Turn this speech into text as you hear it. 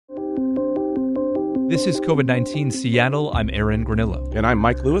This is COVID-19 Seattle. I'm Aaron Granillo. And I'm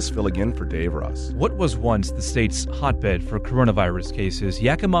Mike Lewis, filling in for Dave Ross. What was once the state's hotbed for coronavirus cases,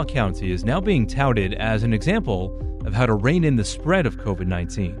 Yakima County is now being touted as an example of how to rein in the spread of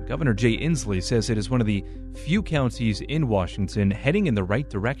COVID-19. Governor Jay Inslee says it is one of the few counties in Washington heading in the right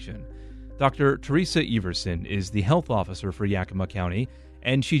direction. Dr. Teresa Everson is the health officer for Yakima County,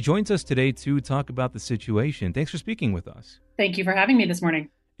 and she joins us today to talk about the situation. Thanks for speaking with us. Thank you for having me this morning.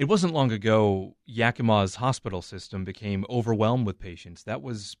 It wasn't long ago Yakima's hospital system became overwhelmed with patients. That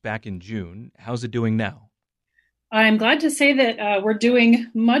was back in June. How's it doing now? I'm glad to say that we're doing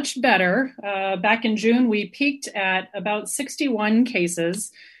much better. Back in June, we peaked at about 61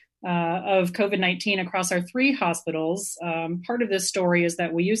 cases of COVID-19 across our 3 hospitals. Part of this story is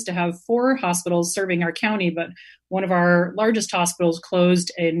that we used to have 4 hospitals serving our county, but one of our largest hospitals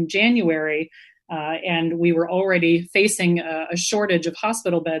closed in January. And we were already facing a shortage of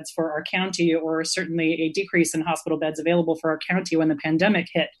hospital beds for our county, or certainly a decrease in hospital beds available for our county when the pandemic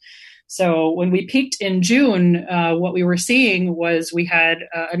hit. So when we peaked in June, what we were seeing was we had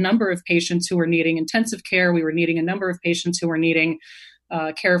a number of patients who were needing intensive care. We were needing a number of patients who were needing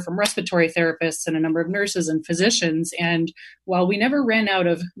care from respiratory therapists and a number of nurses and physicians. And while we never ran out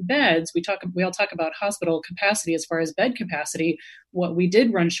of beds, we all talk about hospital capacity as far as bed capacity. What we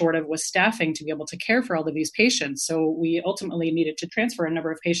did run short of was staffing to be able to care for all of these patients. So we ultimately needed to transfer a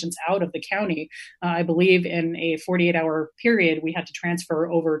number of patients out of the county. I believe in a 48-hour period, we had to transfer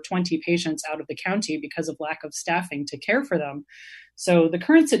over 20 patients out of the county because of lack of staffing to care for them. So the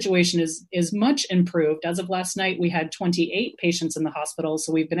current situation is much improved. As of last night, we had 28 patients in the hospital.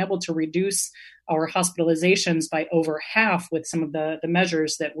 So we've been able to reduce our hospitalizations by over half with some of the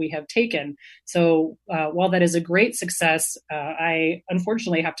measures that we have taken. So while that is a great success, I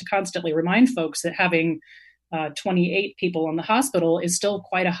unfortunately have to constantly remind folks that having 28 people in the hospital is still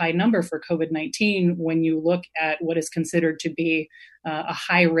quite a high number for COVID-19 when you look at what is considered to be a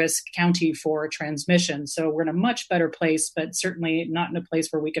high-risk county for transmission. So we're in a much better place, but certainly not in a place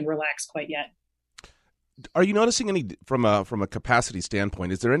where we can relax quite yet. Are you noticing any, from a capacity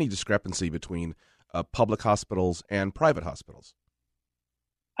standpoint, is there any discrepancy between public hospitals and private hospitals?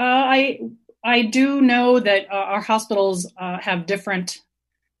 I do know that our hospitals have different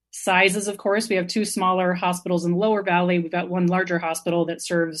sizes, of course. We have 2 smaller hospitals in the Lower Valley. We've got 1 larger hospital that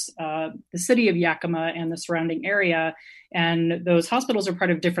serves the city of Yakima and the surrounding area. And those hospitals are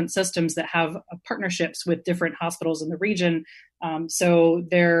part of different systems that have partnerships with different hospitals in the region. So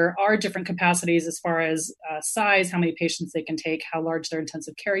there are different capacities as far as size, how many patients they can take, how large their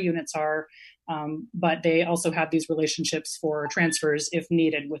intensive care units are. But they also have these relationships for transfers if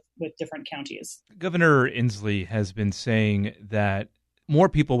needed with different counties. Governor Inslee has been saying that more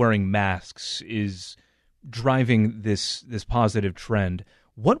people wearing masks is driving this positive trend.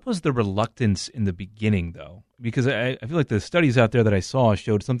 What was the reluctance in the beginning, though? Because I feel like the studies out there that I saw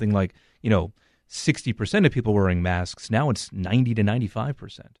showed something like, 60% of people wearing masks. Now it's 90 to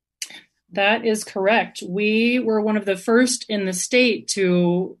 95%. That is correct. We were one of the first in the state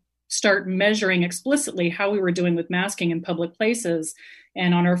to start measuring explicitly how we were doing with masking in public places.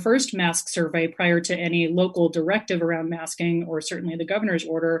 And on our first mask survey, prior to any local directive around masking, or certainly the governor's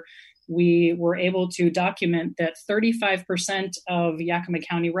order, we were able to document that 35% of Yakima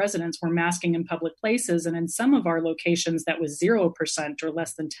County residents were masking in public places. And in some of our locations, that was 0% or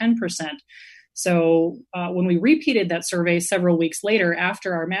less than 10%. So when we repeated that survey several weeks later,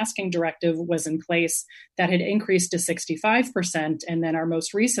 after our masking directive was in place, that had increased to 65%. And then our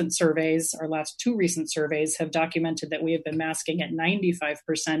most recent surveys, our last 2 recent surveys, have documented that we have been masking at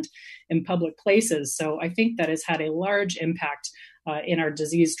 95% in public places. So I think that has had a large impact in our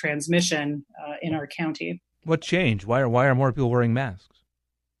disease transmission in our county. What changed? Why are more people wearing masks?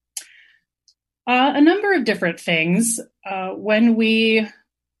 A number of different things. When we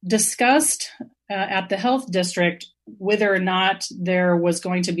discussed at the health district whether or not there was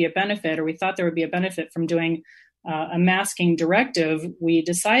going to be a benefit, or we thought there would be a benefit from doing a masking directive, we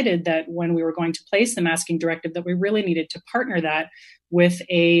decided that when we were going to place the masking directive, that we really needed to partner that with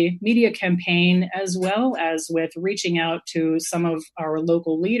a media campaign, as well as with reaching out to some of our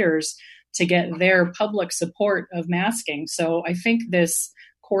local leaders to get their public support of masking. So I think this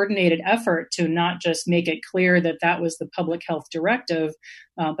coordinated effort to not just make it clear that that was the public health directive,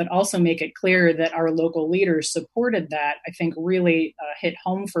 but also make it clear that our local leaders supported that, I think really hit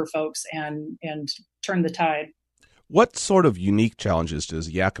home for folks and turned the tide. What sort of unique challenges does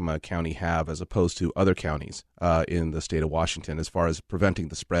Yakima County have as opposed to other counties in the state of Washington as far as preventing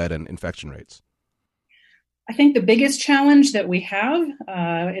the spread and infection rates? I think the biggest challenge that we have,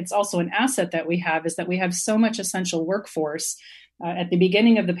 it's also an asset that we have, is that we have so much essential workforce. at the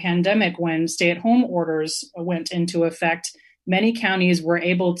beginning of the pandemic, when stay-at-home orders went into effect, many counties were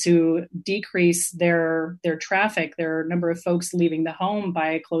able to decrease their traffic, their number of folks leaving the home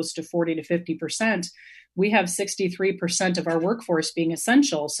by close to 40 to 50%. We have 63% of our workforce being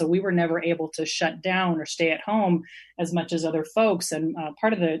essential, so we were never able to shut down or stay at home as much as other folks. And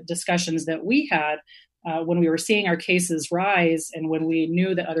part of the discussions that we had when we were seeing our cases rise and when we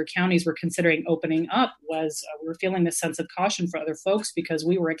knew that other counties were considering opening up was we were feeling this sense of caution for other folks because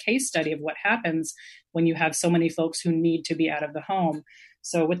we were a case study of what happens when you have so many folks who need to be out of the home.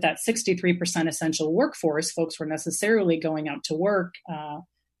 So with that 63% essential workforce, folks were necessarily going out to work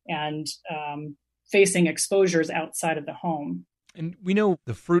and facing exposures outside of the home. And we know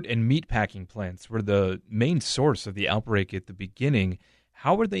the fruit and meat packing plants were the main source of the outbreak at the beginning.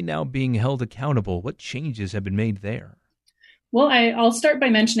 How are they now being held accountable? What changes have been made there? Well, I'll start by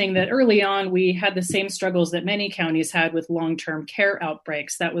mentioning that early on, we had the same struggles that many counties had with long-term care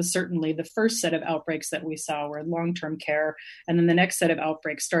outbreaks. That was certainly the first set of outbreaks that we saw were long-term care. And then the next set of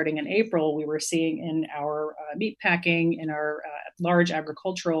outbreaks starting in April, we were seeing in our meat packing, in our large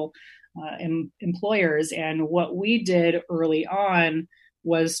agricultural employers. And what we did early on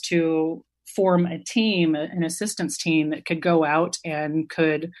was to form a team, an assistance team that could go out and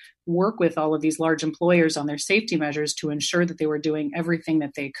could work with all of these large employers on their safety measures to ensure that they were doing everything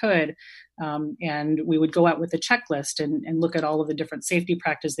that they could. And we would go out with a checklist and look at all of the different safety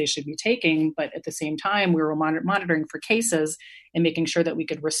practices they should be taking. But at the same time, we were monitoring for cases and making sure that we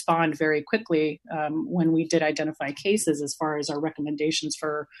could respond very quickly when we did identify cases as far as our recommendations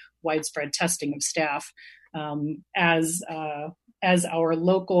for widespread testing of staff. As our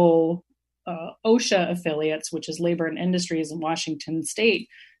local OSHA affiliates, which is Labor and Industries in Washington State,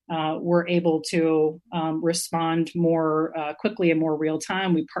 were able to respond more quickly and more real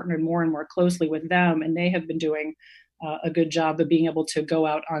time. We partnered more and more closely with them, and they have been doing a good job of being able to go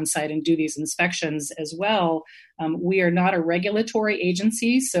out on site and do these inspections as well. We are not a regulatory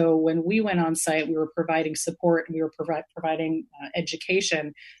agency, so when we went on site, we were providing support and we were providing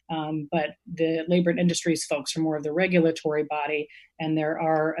education, but the Labor and Industries folks are more of the regulatory body, and there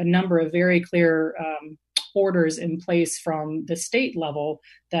are a number of very clear orders in place from the state level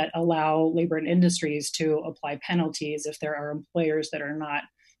that allow Labor and Industries to apply penalties if there are employers that are not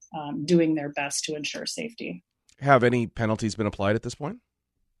doing their best to ensure safety. Have any penalties been applied at this point?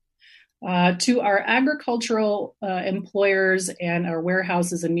 To our agricultural employers and our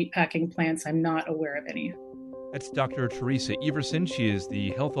warehouses and meatpacking plants, I'm not aware of any. That's Dr. Teresa Everson. She is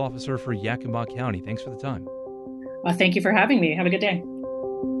the health officer for Yakima County. Thanks for the time. Thank you for having me. Have a good day.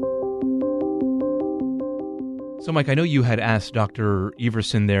 So, Mike, I know you had asked Dr.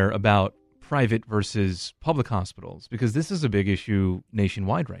 Everson there about private versus public hospitals, because this is a big issue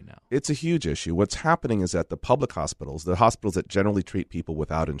nationwide right now. It's a huge issue. What's happening is that the public hospitals, the hospitals that generally treat people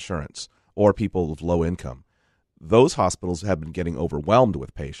without insurance or people of low income, those hospitals have been getting overwhelmed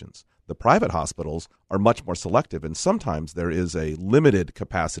with patients. The private hospitals are much more selective, and sometimes there is a limited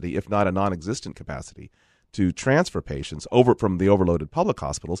capacity, if not a non-existent capacity, to transfer patients over from the overloaded public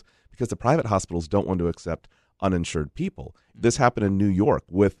hospitals because the private hospitals don't want to accept uninsured people. This happened in New York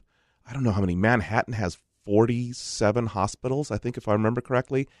with, I don't know how many, Manhattan has 47 hospitals, I think, if I remember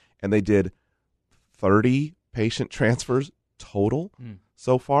correctly, and they did 30 patient transfers total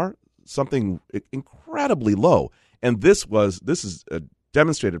so far, something incredibly low. And this is a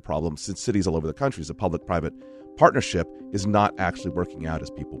demonstrated problem since cities all over the country. The public-private partnership is not actually working out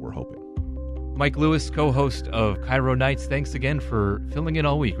as people were hoping. Mike Lewis, co-host of Cairo Nights, thanks again for filling in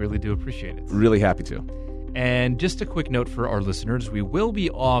all week. Really do appreciate it. Really happy to. And just a quick note for our listeners, we will be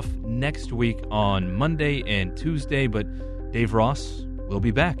off next week on Monday and Tuesday, but Dave Ross will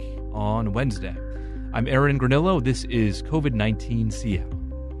be back on Wednesday. I'm Aaron Granillo. This is COVID-19 Seattle.